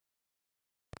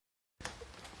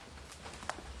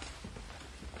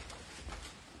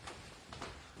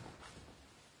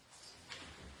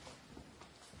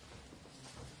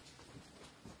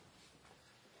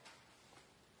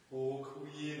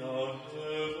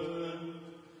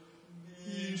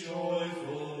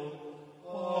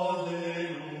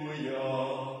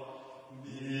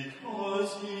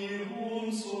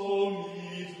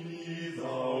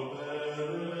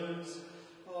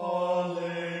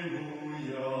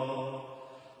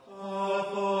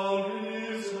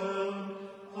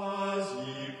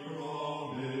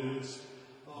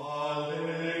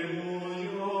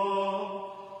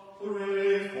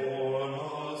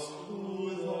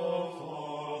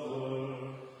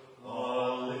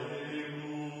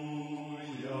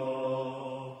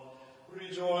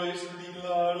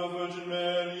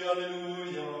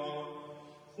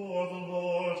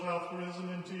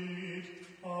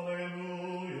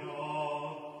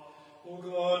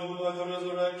God, who by the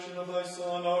resurrection of thy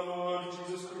Son, our Lord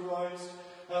Jesus Christ,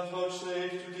 hath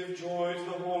vouchsafed to give joy to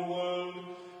the whole world,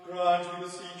 grant, we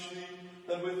beseech thee,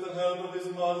 that with the help of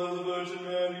his mother, the Virgin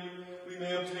Mary, we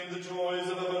may obtain the joys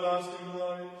of everlasting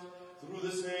life, through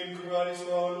the same Christ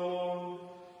our Lord.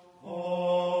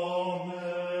 Amen.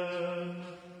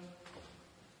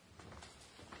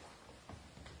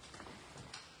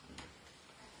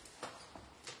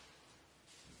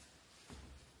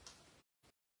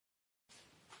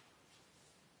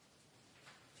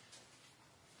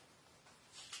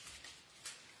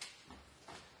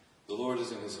 The Lord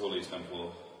is in his holy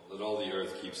temple. Let all the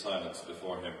earth keep silence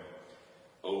before him.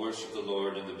 O worship the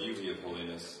Lord in the beauty of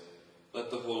holiness. Let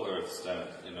the whole earth stand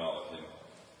in awe of him.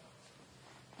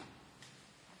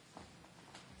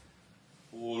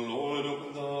 O Lord,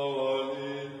 open thou our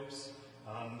lips,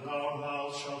 and our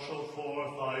mouths shall show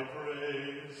forth thy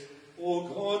praise. O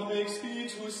God, make speed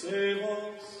to save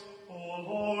us. O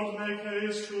Lord, make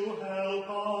haste to help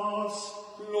us.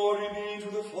 Glory be to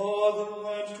the Father,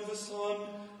 and to the Son,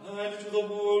 and to the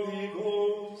Holy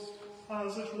Ghost.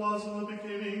 As it was in the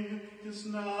beginning, is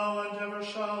now, and ever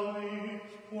shall be,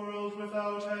 world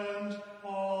without end.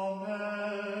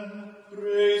 Amen.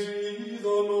 Praise ye the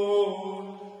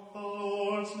Lord. The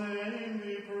Lord's name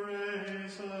be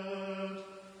praised.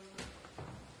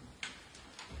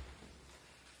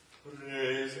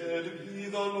 Praised be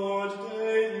the Lord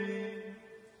daily,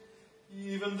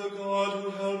 even the God who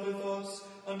helpeth us,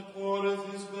 and poureth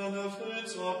his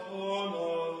benefits upon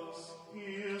us.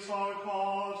 He is our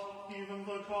God, even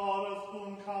the God of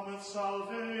whom cometh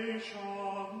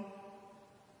salvation.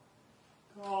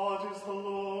 God is the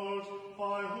Lord,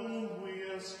 by whom we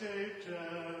escape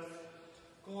death.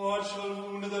 God shall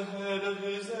wound the head of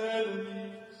his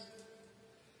enemies,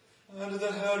 and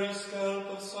the hairy scalp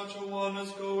of such a one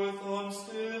as goeth on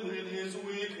still in his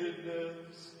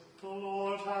wickedness. The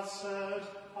Lord hath said,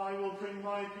 I will bring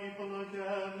my people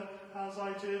again, as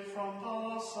I did from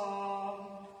the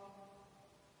sand.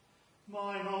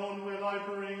 Mine own will I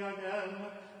bring again,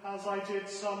 as I did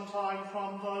sometime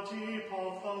from the deep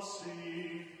of the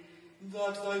sea.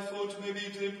 That thy foot may be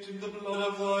dipped in the blood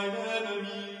of thine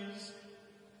enemies,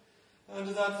 and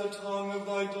that the tongue of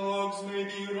thy dogs may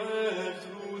be read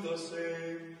through the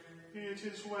same. It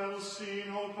is well seen,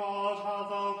 O God, how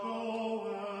thou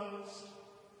goest.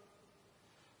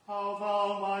 How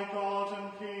thou, my God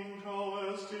and King,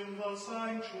 goest in the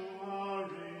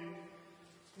sanctuary.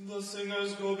 The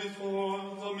singers go before,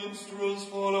 the minstrels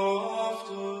follow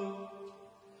after.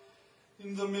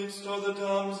 In the midst are the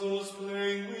damsels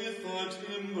playing with the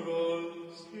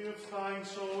timbrels. Give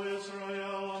thanks, O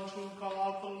Israel, unto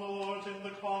God the Lord in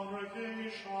the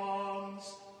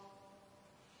congregations.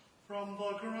 From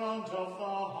the ground of the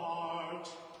heart.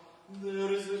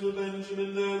 There is little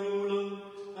Benjamin their ruler,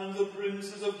 and the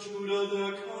princes of Judah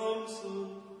their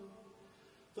council.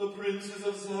 The princes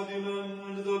of Zebulun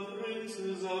and the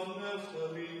princes of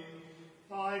Naphtali.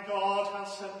 Thy God hath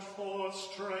sent forth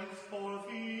strength for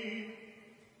thee.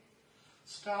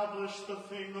 Establish the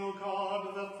thing, O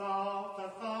God, that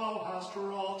thou hast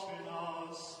wrought in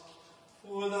us.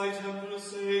 For thy temple's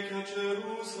sake at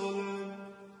Jerusalem,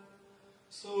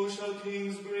 so shall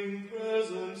kings bring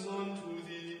presents unto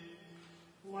thee.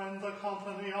 When the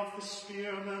company of the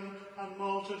spearmen and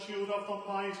multitude of the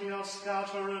mighty are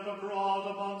scattered abroad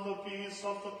among the beasts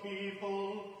of the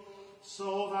people,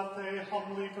 so that they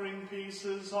humbly bring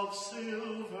pieces of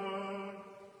silver.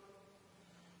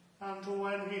 And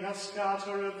when he has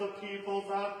scattered the people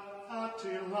that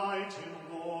delight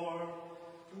in war,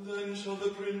 then shall the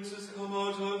princes come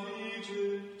out of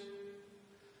Egypt.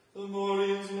 The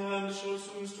Morian's land shall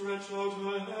soon stretch out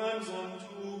her hands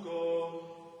unto God.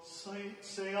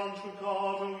 Say unto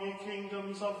God, O ye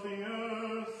kingdoms of the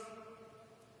earth.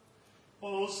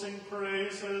 O sing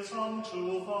praises unto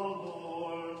the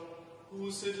Lord, who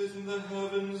sitteth in the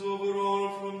heavens over all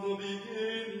from the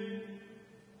beginning.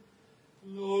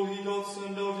 Lo, he doth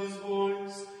send out his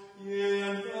voice, yea,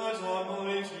 and that a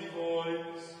mighty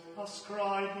voice.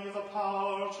 Ascribe ye the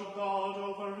power to God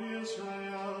over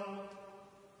Israel.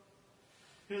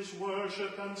 His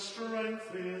worship and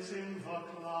strength is in the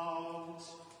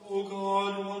clouds. O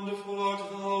God, wonderful art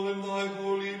thou in thy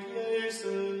holy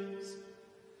places.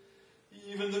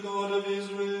 Even the God of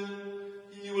Israel,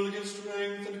 he will give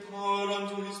strength and power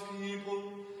unto his people.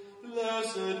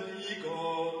 Blessed be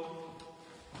God.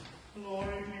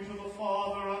 Glory be to the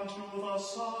Father, and to the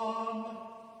Son,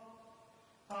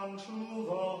 and to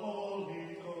the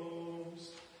Holy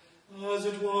Ghost. As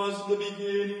it was in the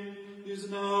beginning, is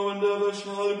now, and ever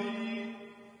shall be,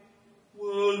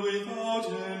 world without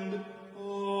end.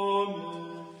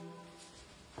 Amen.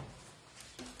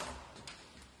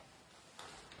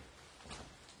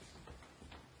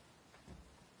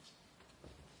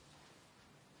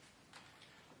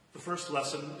 The first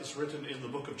lesson is written in the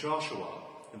book of Joshua,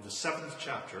 in the 7th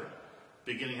chapter,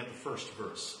 beginning at the first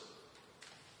verse.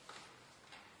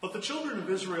 But the children of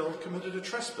Israel committed a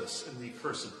trespass in the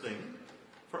accursed thing,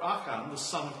 for Achan, the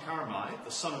son of Carmi,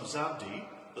 the son of Zabdi,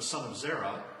 the son of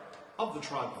Zerah, of the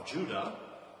tribe of Judah,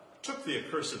 took the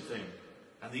accursed thing,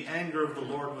 and the anger of the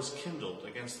Lord was kindled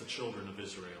against the children of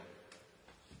Israel.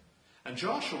 And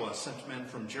Joshua sent men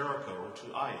from Jericho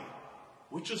to Ai,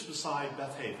 which is beside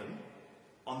Bethaven,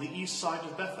 on the east side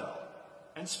of Bethel,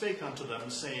 and spake unto them,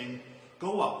 saying,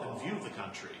 Go up and view the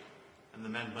country. And the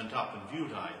men went up and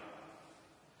viewed Ai.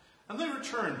 And they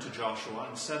returned to Joshua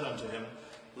and said unto him,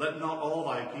 Let not all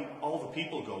the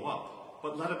people go up,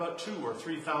 but let about 2,000 or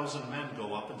 3,000 men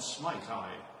go up and smite Ai,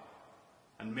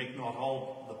 and make not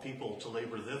all the people to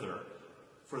labor thither,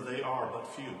 for they are but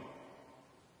few.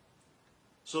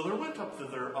 So there went up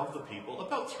thither of the people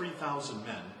about 3,000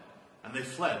 men, and they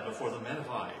fled before the men of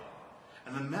Ai.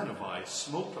 And the men of Ai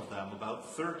smote of them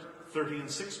about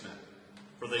 36 men,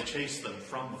 for they chased them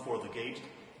from before the gate,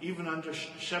 even unto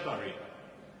Shebarim,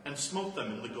 and smote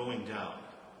them in the going down.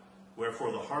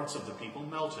 Wherefore the hearts of the people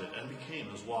melted and became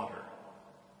as water.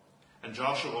 And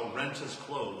Joshua rent his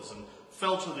clothes and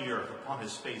fell to the earth upon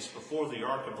his face before the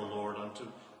ark of the Lord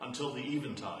until the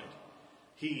eventide,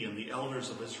 he and the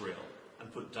elders of Israel,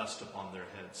 and put dust upon their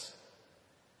heads.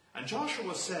 And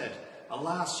Joshua said,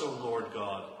 Alas, O Lord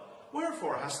God,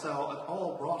 wherefore hast thou at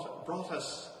all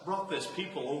brought this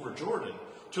people over Jordan,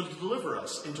 to deliver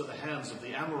us into the hands of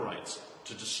the Amorites,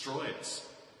 to destroy us?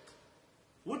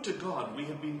 Would to God we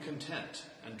had been content,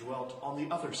 and dwelt on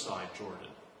the other side Jordan.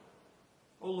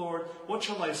 O Lord, what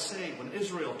shall I say when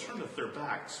Israel turneth their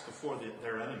backs before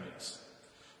their enemies?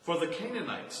 For the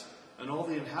Canaanites and all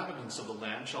the inhabitants of the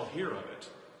land shall hear of it,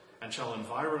 and shall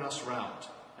environ us round,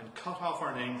 and cut off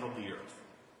our name from the earth.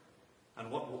 And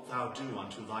what wilt thou do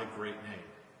unto thy great name?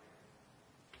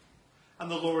 And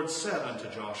the Lord said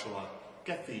unto Joshua,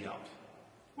 Get thee up.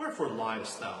 Wherefore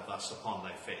liest thou thus upon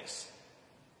thy face?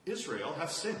 Israel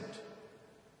hath sinned.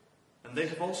 And they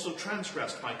have also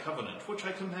transgressed my covenant, which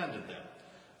I commanded them.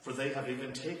 For they have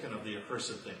even taken of the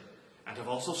accursed thing, and have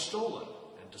also stolen,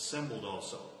 and dissembled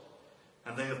also.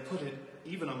 And they have put it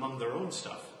even among their own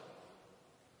stuff.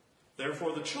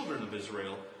 Therefore the children of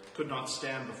Israel could not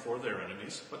stand before their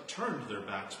enemies, but turned their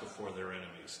backs before their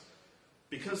enemies,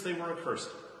 because they were accursed.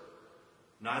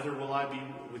 Neither will I be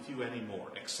with you any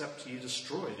more, except ye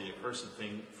destroy the accursed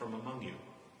thing from among you.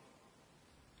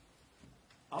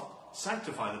 Up,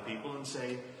 sanctify the people, and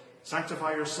say,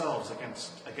 Sanctify yourselves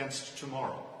against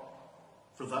tomorrow.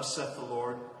 For thus saith the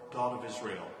Lord God of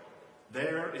Israel,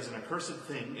 There is an accursed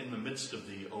thing in the midst of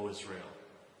thee, O Israel.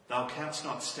 Thou canst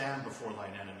not stand before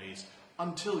thine enemies,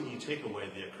 until ye take away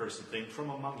the accursed thing from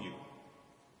among you.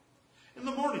 In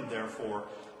the morning, therefore,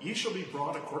 ye shall be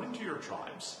brought according to your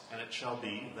tribes, and it shall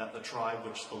be that the tribe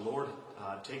which the Lord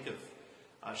taketh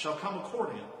shall come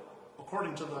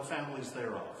according to the families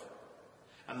thereof.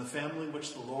 And the family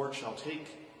which the Lord shall take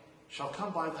shall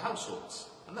come by the households,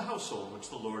 and the household which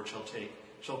the Lord shall take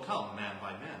shall come man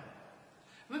by man.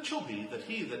 And it shall be that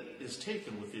he that is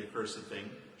taken with the accursed thing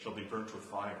shall be burnt with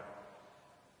fire,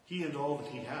 he and all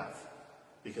that he hath,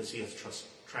 because he hath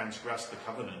transgressed the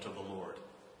covenant of the Lord,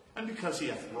 and because he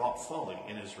hath wrought folly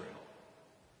in Israel.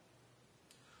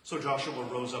 So Joshua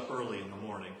rose up early in the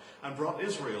morning, and brought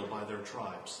Israel by their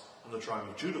tribes, and the tribe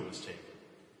of Judah was taken.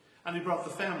 And he brought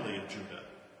the family of Judah,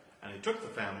 and he took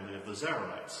the family of the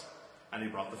Zerarites, and he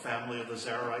brought the family of the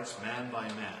Zerarites man by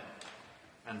man,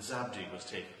 and Zabdi was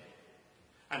taken.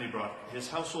 And he brought his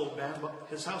household man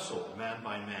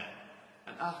by man,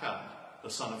 and Achan, the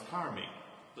son of Carmi,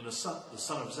 the son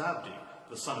of Zabdi,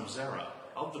 the son of Zerah,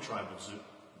 of the tribe of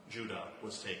Judah,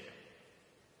 was taken.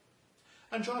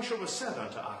 And Joshua said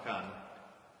unto Achan,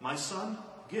 My son,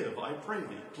 give, I pray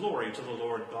thee, glory to the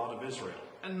Lord God of Israel,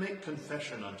 and make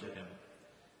confession unto him.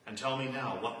 And tell me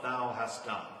now what thou hast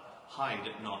done. Hide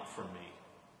it not from me.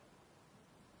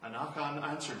 And Achan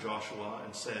answered Joshua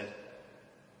and said,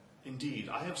 Indeed,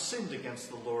 I have sinned against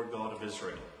the Lord God of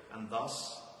Israel, and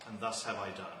thus have I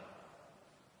done.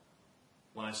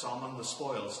 When I saw among the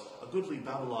spoils a goodly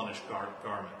Babylonish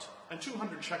garment, and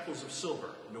 200 shekels of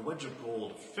silver, and a wedge of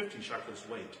gold of 50 shekels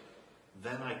weight,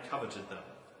 then I coveted them,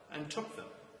 and took them.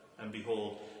 And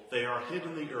behold, they are hid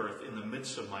in the earth in the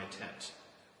midst of my tent,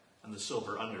 and the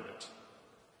silver under it.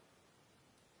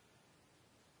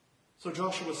 So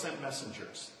Joshua sent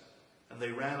messengers, and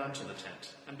they ran unto the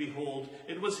tent, and behold,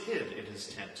 it was hid in his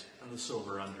tent, and the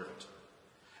silver under it.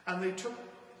 And they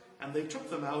took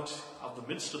them out of the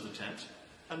midst of the tent,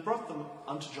 and brought them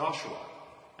unto Joshua,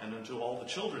 and unto all the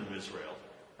children of Israel,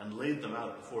 and laid them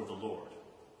out before the Lord.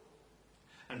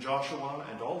 And Joshua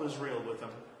and all Israel with him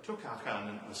took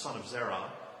Achan the son of Zerah,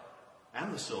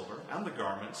 and the silver, and the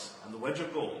garments, and the wedge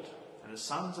of gold, and his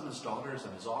sons and his daughters,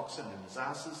 and his oxen, and his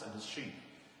asses, and his sheep,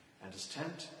 and his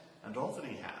tent, and all that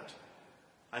he had.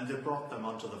 And they brought them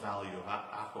unto the valley of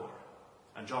Achor.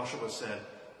 And Joshua said,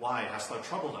 Why hast thou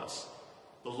troubled us?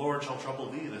 The Lord shall trouble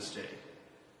thee this day.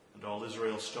 And all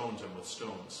Israel stoned him with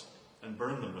stones, and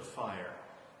burned them with fire,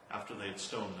 after they had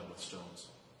stoned them with stones.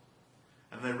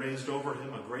 And they raised over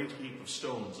him a great heap of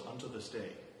stones unto this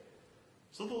day.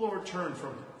 So the Lord turned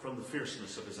from the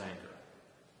fierceness of his anger.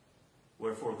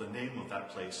 Wherefore the name of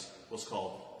that place was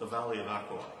called the Valley of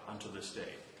Achor unto this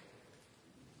day.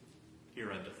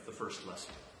 Here endeth the first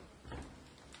lesson.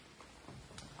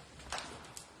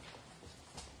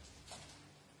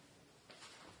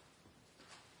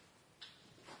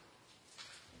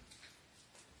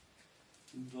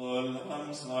 The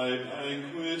lambs thy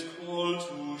banquet call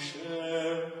to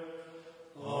share,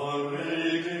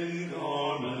 arrayed in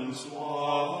garments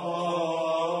white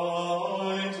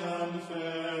and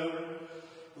fair.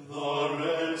 The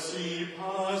Red Sea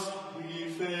past we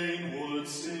fain would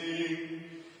sing,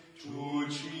 to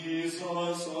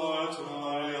Jesus our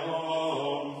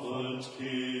triumphant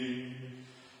King.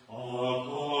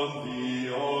 Upon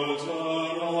the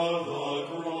altar of the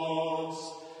cross,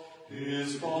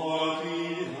 his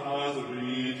body hath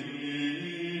redeemed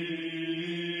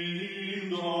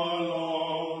our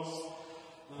loss,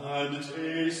 and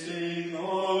tasting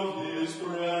of his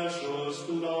precious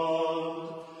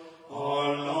blood,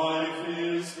 our life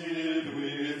is hid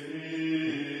with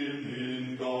him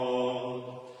in God,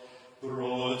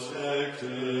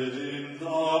 protected in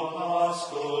the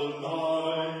paschal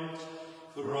night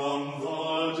from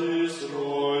the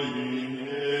destroying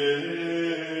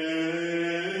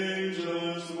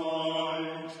angel's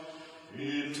might.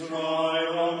 In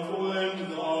triumph went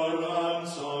the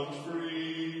ransomed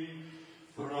free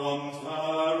from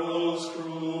Pharaoh's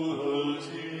cruel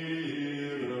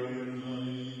tyranny.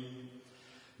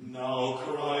 Now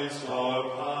Christ our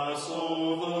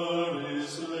Passover is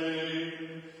slain,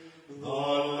 the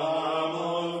Lamb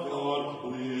of God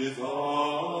without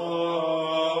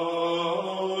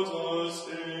a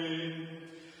stain.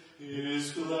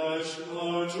 His flesh,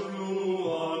 the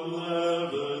true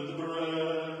unleavened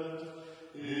bread,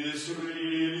 is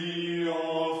freely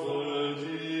offered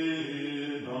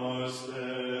in our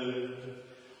stead.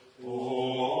 O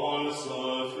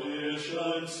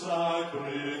all-sufficient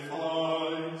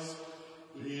sacrifice,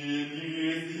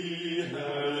 beneath thee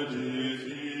held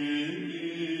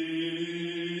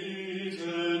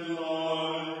defeated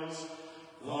lies,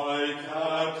 thy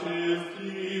captive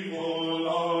people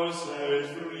are set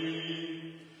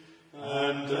free,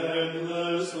 and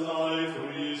endless life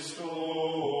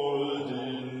restored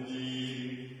in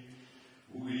thee.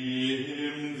 We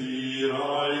hymn thee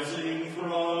rising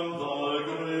from the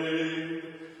grave,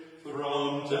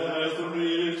 from death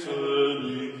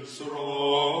returning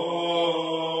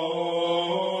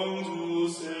strong to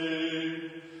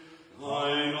save.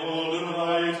 Thine old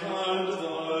right hand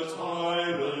the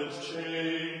tyrant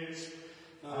chains,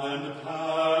 and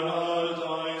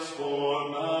paradise for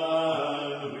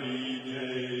man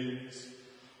regains.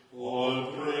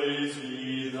 All praise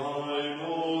be thine,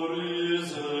 O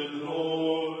risen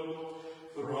Lord,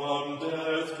 from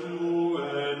death to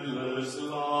endless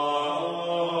life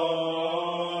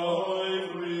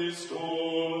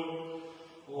restored.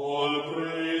 All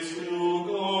praise to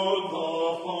God the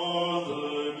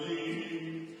Father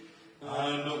be,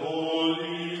 and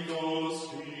Holy Ghost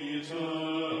eternally.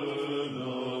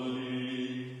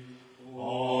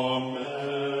 Amen.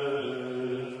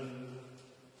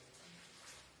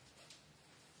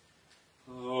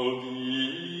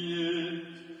 Howbeit,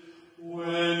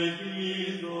 when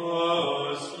he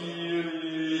the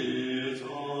Spirit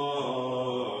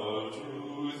of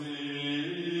truth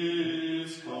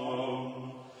is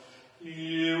come,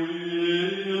 he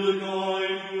will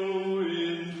guide you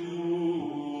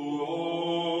into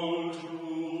all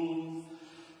truth,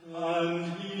 and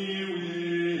he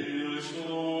will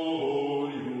show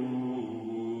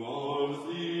you of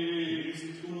things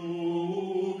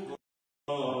to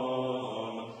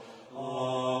come.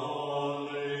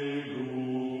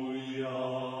 Alleluia.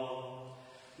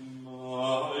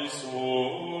 My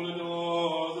soul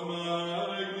doth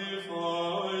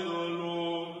magnify the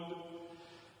Lord,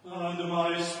 and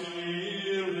my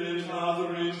spirit hath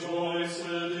rejoiced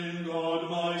in God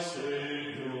my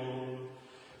Saviour,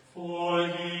 for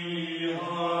he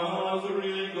hath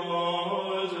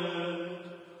regarded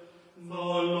the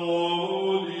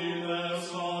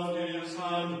lowliness of his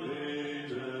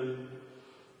handmaiden.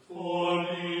 For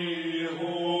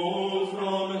behold,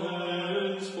 from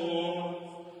henceforth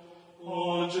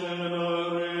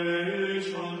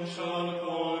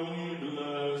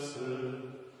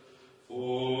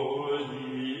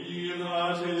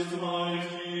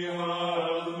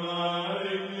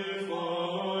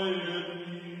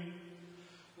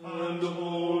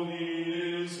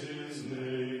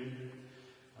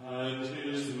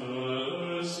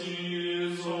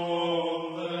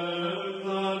from them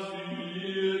that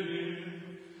fear him,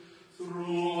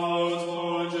 throughout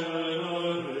all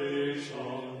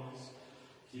generations.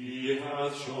 He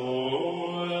hath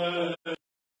shown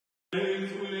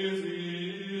strength with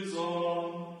his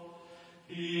arm.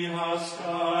 He hath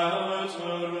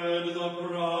scattered the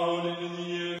proud in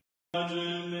the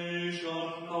imagination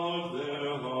of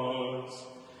their hearts.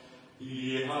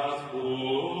 He hath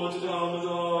put down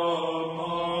the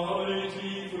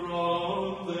mighty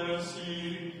from their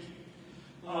seat,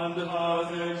 and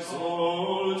hath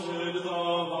exalted the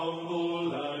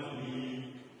humble and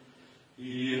meek.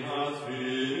 He hath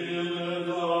filled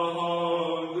the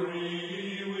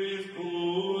hungry with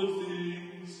good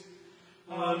things,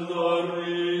 and the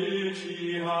rich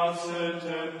he hath sent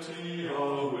empty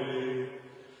away.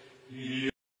 He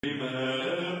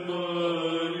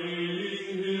remembering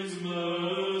his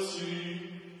mercy,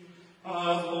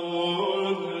 hath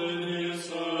ordered his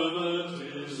servant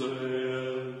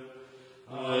Israel,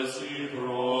 as he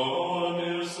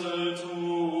promised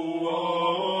to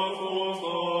our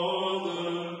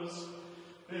forefathers,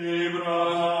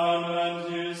 Abraham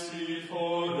and his seed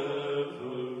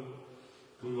forever.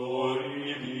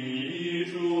 Glory be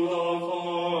to the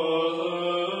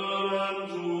Father, and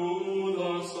to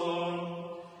the Son,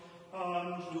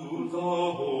 and to the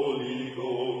Holy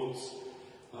Ghost,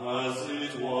 as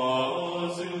it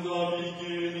was in the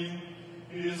beginning,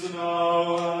 is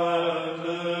now, and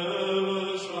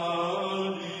ever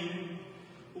shall be,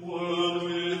 world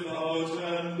without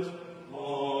end.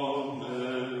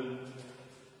 Amen.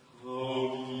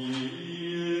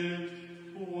 Howbeit,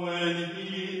 when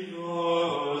he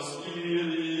the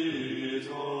Spirit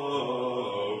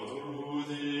of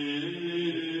truth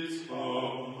is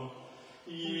come,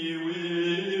 he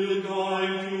will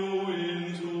guide you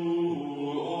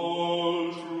into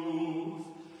all truth,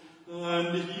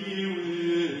 and he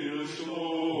will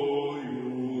show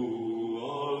you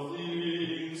of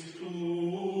things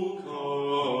to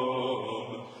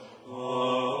come.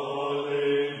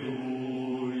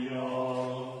 Alleluia.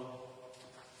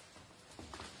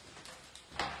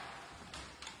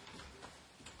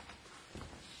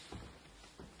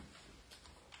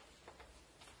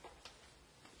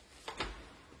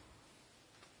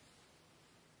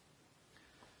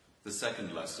 The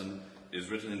second lesson is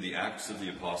written in the Acts of the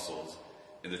Apostles,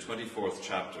 in the 24th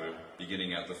chapter,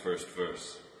 beginning at the first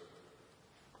verse.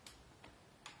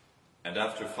 And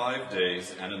after 5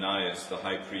 days, Ananias the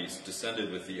high priest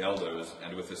descended with the elders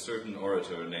and with a certain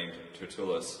orator named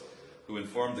Tertullus, who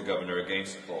informed the governor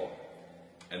against Paul.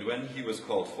 And when he was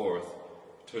called forth,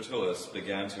 Tertullus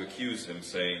began to accuse him,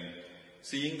 saying,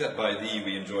 Seeing that by thee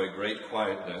we enjoy great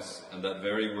quietness, and that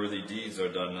very worthy deeds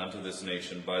are done unto this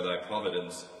nation by thy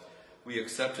providence, we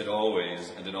accept it always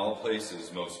and in all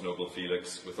places, most noble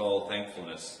Felix, with all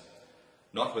thankfulness.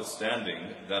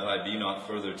 Notwithstanding, that I be not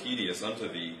further tedious unto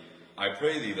thee, I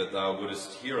pray thee that thou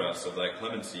wouldest hear us of thy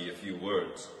clemency a few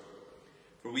words.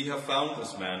 For we have found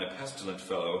this man a pestilent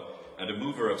fellow, and a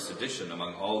mover of sedition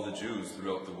among all the Jews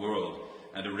throughout the world,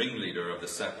 and a ringleader of the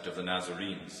sect of the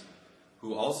Nazarenes,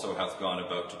 who also hath gone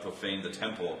about to profane the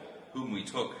temple, whom we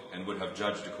took and would have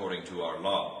judged according to our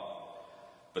law.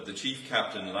 But the chief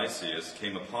captain Lysias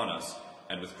came upon us,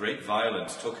 and with great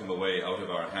violence took him away out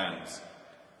of our hands,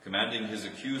 commanding his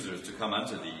accusers to come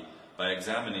unto thee, by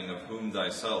examining of whom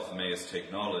thyself mayest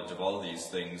take knowledge of all these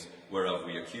things whereof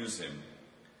we accuse him.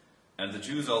 And the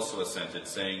Jews also assented,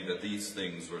 saying that these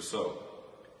things were so.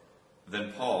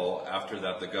 Then Paul, after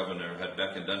that the governor had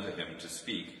beckoned unto him to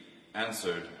speak,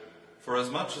 answered,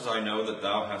 Forasmuch as I know that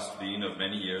thou hast been of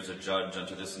many years a judge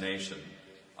unto this nation,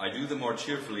 I do the more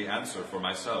cheerfully answer for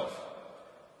myself,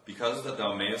 because that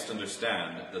thou mayest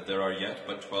understand that there are yet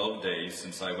but 12 days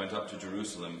since I went up to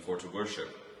Jerusalem for to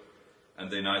worship. And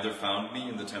they neither found me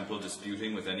in the temple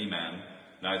disputing with any man,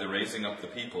 neither raising up the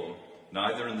people,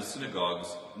 neither in the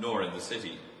synagogues, nor in the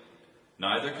city.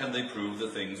 Neither can they prove the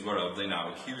things whereof they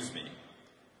now accuse me.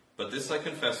 But this I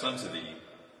confess unto thee,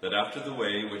 that after the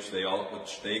way which they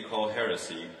call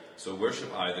heresy, so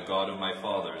worship I the God of my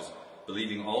fathers,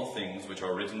 believing all things which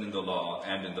are written in the law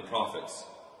and in the prophets,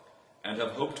 and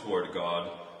have hope toward God,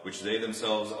 which they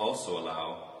themselves also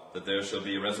allow, that there shall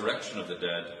be a resurrection of the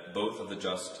dead, both of the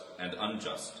just and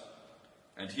unjust.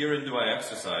 And herein do I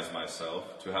exercise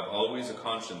myself, to have always a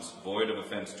conscience void of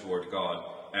offence toward God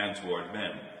and toward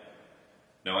men.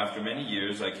 Now after many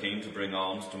years I came to bring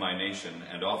alms to my nation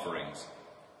and offerings,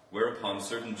 whereupon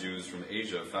certain Jews from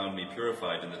Asia found me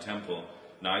purified in the temple,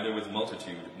 neither with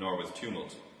multitude nor with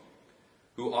tumult,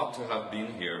 who ought to have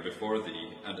been here before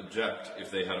thee, and object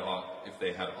if they had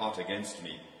aught against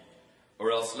me.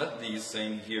 Or else let these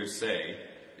same here say,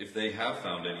 if they have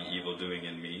found any evil doing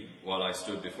in me while I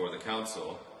stood before the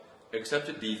council, except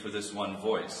it be for this one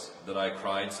voice, that I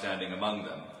cried standing among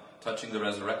them, touching the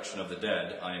resurrection of the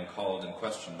dead, I am called and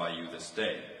questioned by you this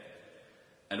day.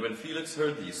 And when Felix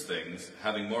heard these things,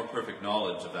 having more perfect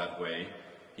knowledge of that way,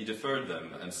 he deferred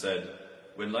them, and said,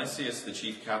 When Lysias the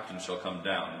chief captain shall come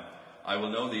down, I will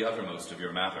know the uttermost of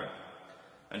your matter.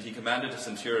 And he commanded a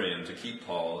centurion to keep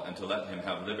Paul, and to let him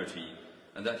have liberty,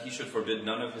 and that he should forbid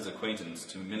none of his acquaintance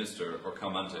to minister or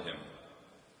come unto him.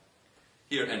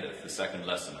 Here endeth the second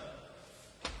lesson.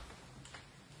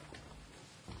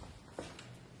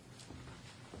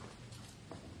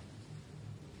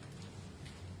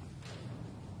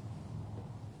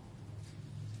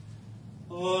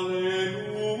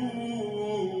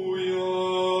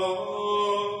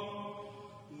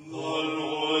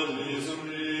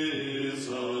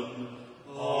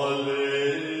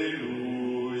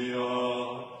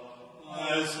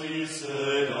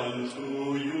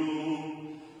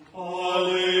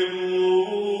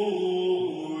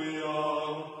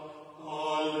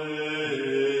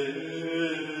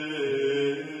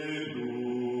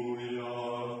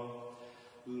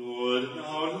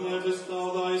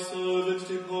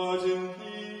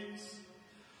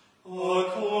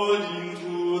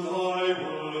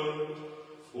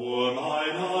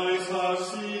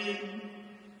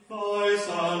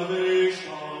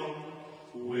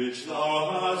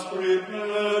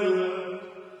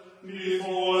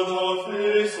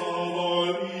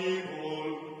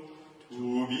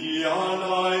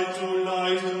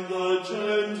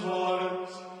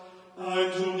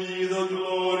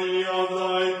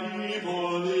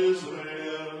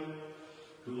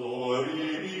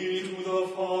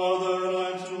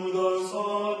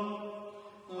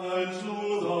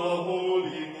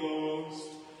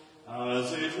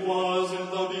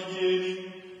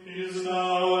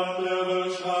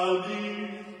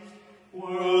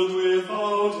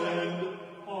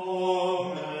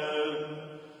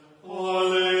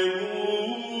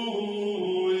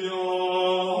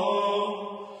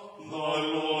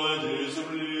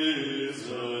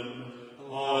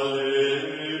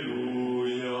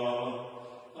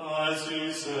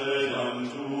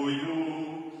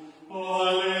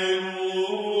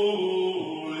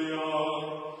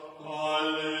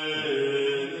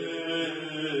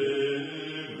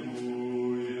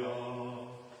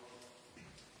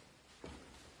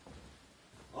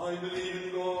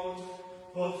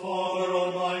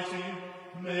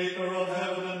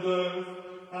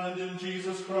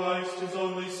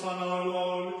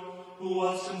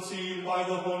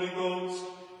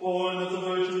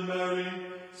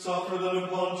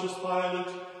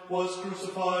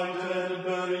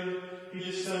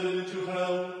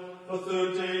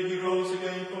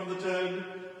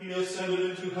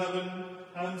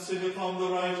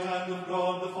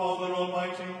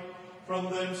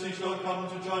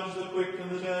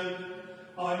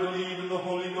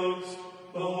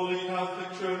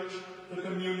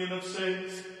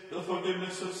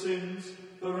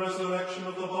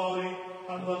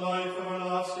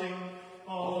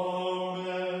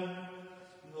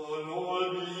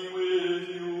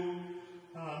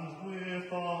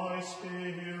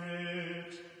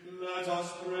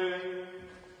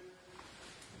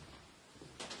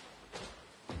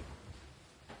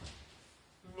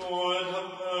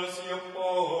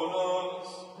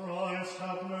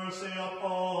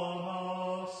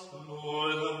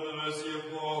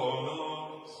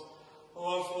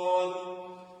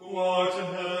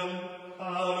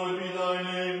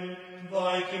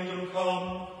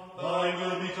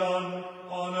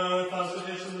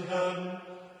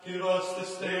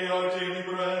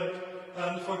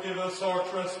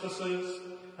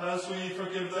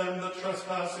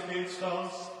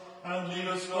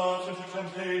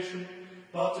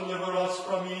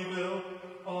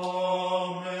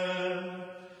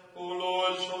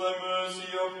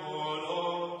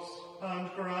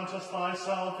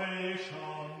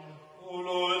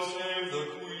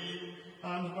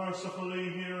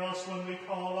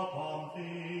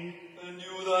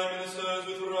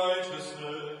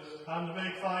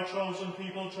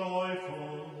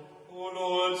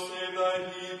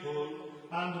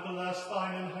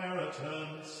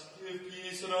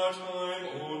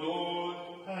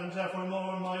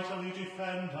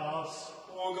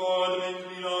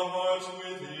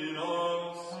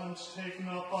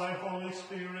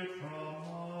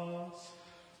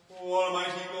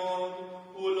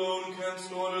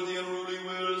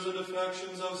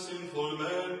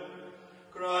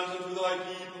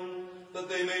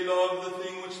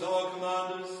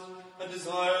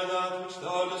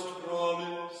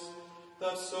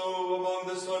 that so among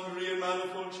the sundry and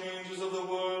manifold changes of the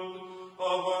world,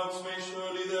 our hearts may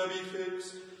surely there be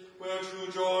fixed, where true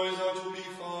joys are to be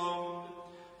found.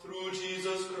 Through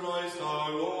Jesus Christ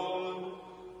our Lord.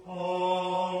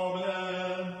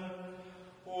 Amen.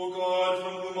 O God,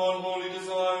 from whom all holy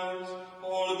desires,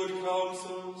 all good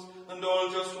counsels, and all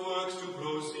just works do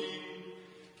proceed,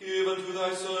 give unto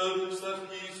thy servants that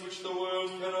peace which the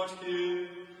world cannot give,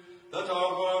 that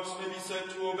our hearts may be set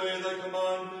to obey thy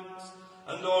commandments,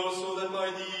 and also that by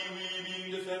thee we,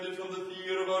 being defended from the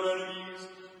fear of our enemies,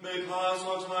 may pass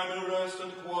our time in rest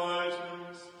and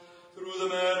quietness, through the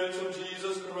merits of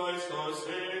Jesus Christ our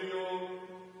Saviour.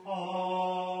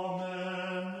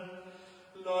 Amen.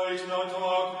 Lighten our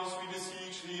darkness, we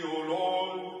beseech thee, O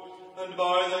Lord, and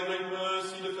by thy great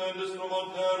mercy defend us from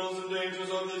all perils and dangers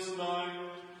of this night,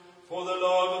 for the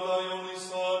love of thy only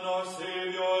Son, our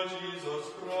Saviour, Jesus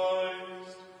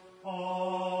Christ.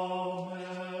 Amen.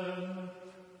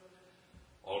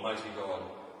 Almighty God,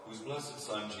 whose blessed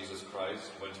Son, Jesus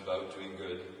Christ, went about doing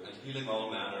good and healing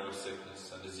all manner of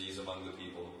sickness and disease among the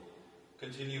people,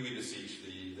 continue, we beseech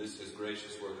thee, this his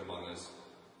gracious work among us,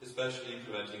 especially in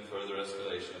preventing further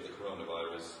escalation of the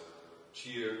coronavirus.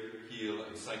 Cheer, heal,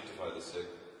 and sanctify the sick.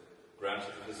 Grant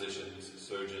to the physicians,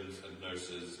 surgeons, and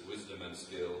nurses wisdom and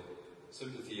skill,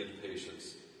 sympathy and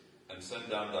patience, and send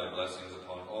down thy blessings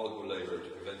upon all who labor to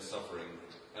prevent suffering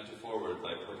and to forward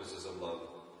thy purposes of love.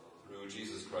 Through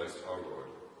Jesus Christ our Lord.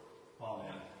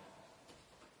 Amen.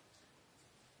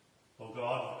 O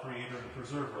God, creator and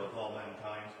preserver of all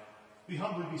mankind, we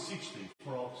humbly beseech thee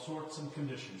for all sorts and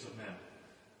conditions of men,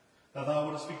 that thou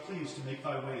wouldest be pleased to make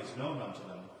thy ways known unto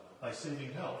them, thy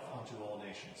saving health unto all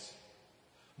nations.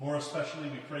 More especially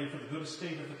we pray for the good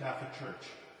estate of the Catholic Church,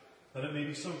 that it may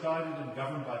be so guided and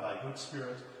governed by thy good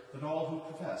Spirit that all who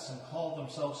profess and call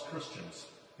themselves Christians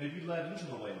may be led into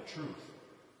the way of truth,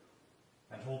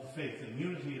 and hold the faith in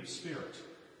unity of spirit,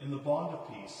 in the bond of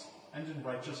peace, and in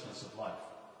righteousness of life.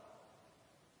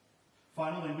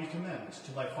 Finally, we commend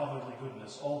to thy fatherly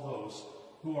goodness all those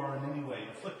who are in any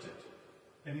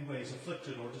ways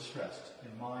afflicted or distressed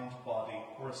in mind, body,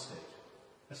 or estate,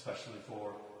 especially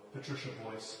for Patricia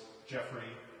Boyce,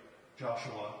 Jeffrey,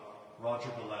 Joshua,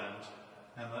 Roger Beland,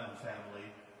 Emma and family,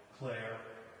 Claire,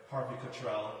 Harvey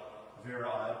Cottrell, Vera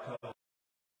Iabko,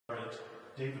 Jared,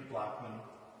 David Blackman,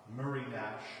 Murray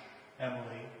Nash,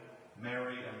 Emily,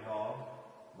 Mary and Rob,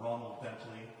 Ronald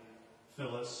Bentley,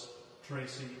 Phyllis,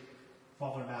 Tracy,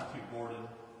 Father Matthew Borden,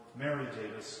 Mary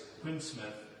Davis, Quinn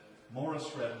Smith, Morris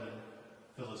Redman,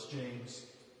 Phyllis James,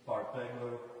 Bart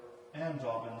Begler, Ann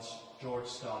Dobbins, George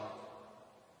Stonick,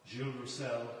 Gilles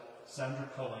Roussel, Sandra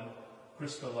Cullen,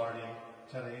 Chris Bellardi,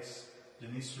 Therese,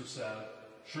 Denise Roussel,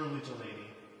 Shirley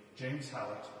Delaney, James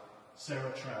Hallett,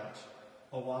 Sarah Trant,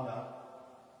 Owana,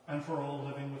 and for all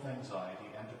living with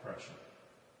anxiety and depression.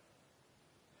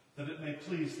 That it may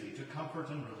please thee to comfort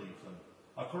and relieve them,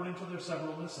 according to their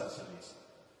several necessities,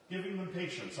 giving them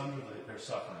patience under their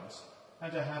sufferings,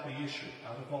 and a happy issue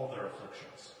out of all their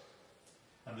afflictions.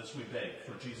 And this we beg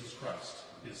for Jesus Christ,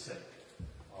 his sake.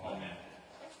 Amen.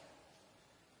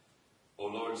 O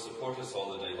Lord, support us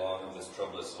all the day long of this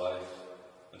troublous life,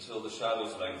 until the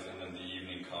shadows lengthen and the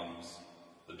evening comes,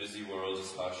 the busy world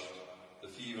is hushed, the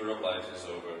fever of life is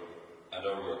over, and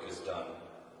our work is done.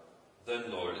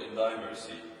 Then, Lord, in thy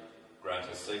mercy, grant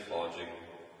us safe lodging,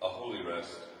 a holy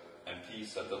rest, and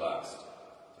peace at the last,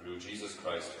 through Jesus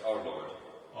Christ our Lord.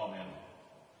 Amen.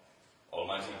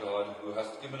 Almighty God, who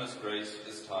hast given us grace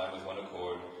this time with one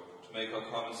accord, to make our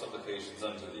common supplications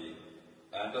unto thee,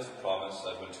 and dost promise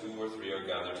that when 2 or 3 are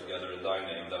gathered together in thy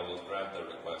name, thou wilt grant their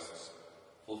requests.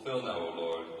 Fulfill now, O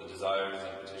Lord, the desires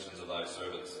and petitions of thy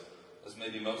servants, as may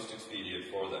be most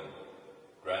expedient for them,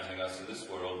 granting us in this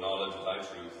world knowledge of thy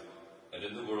truth, and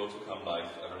in the world to come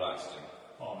life everlasting.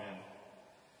 Amen.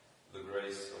 The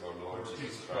grace of our Lord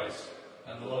Jesus Christ,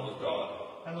 and the love of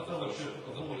God, and the fellowship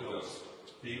of the Holy Ghost,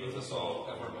 be with us all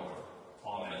evermore.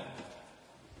 Amen.